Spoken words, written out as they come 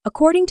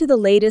According to the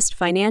latest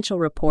financial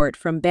report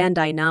from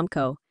Bandai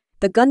Namco,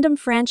 the Gundam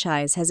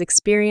franchise has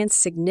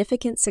experienced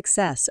significant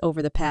success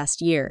over the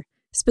past year.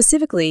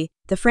 Specifically,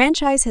 the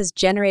franchise has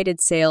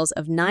generated sales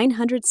of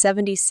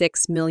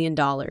 $976 million,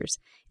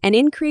 an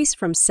increase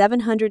from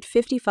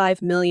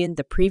 $755 million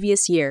the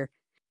previous year.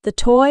 The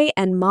toy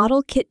and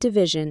model kit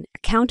division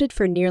accounted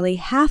for nearly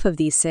half of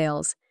these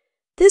sales.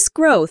 This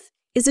growth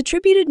is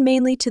attributed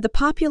mainly to the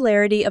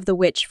popularity of the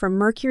Witch from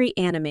Mercury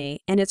anime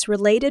and its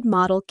related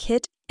model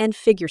kit and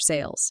figure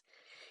sales.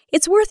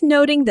 It's worth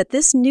noting that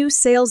this new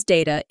sales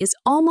data is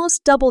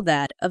almost double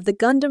that of the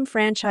Gundam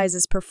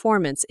franchise's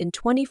performance in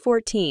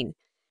 2014.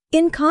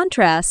 In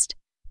contrast,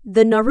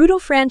 the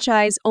Naruto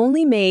franchise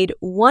only made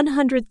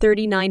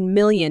 $139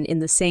 million in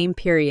the same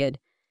period.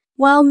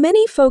 While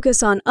many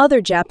focus on other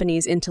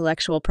Japanese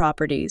intellectual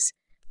properties,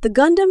 the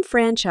Gundam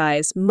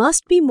franchise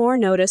must be more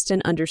noticed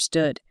and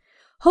understood.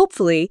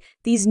 Hopefully,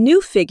 these new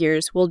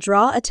figures will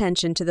draw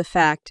attention to the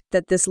fact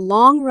that this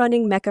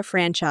long-running mecha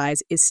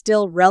franchise is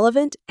still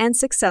relevant and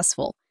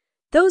successful.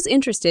 Those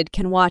interested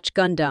can watch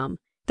Gundam,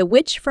 The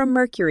Witch from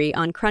Mercury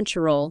on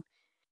Crunchyroll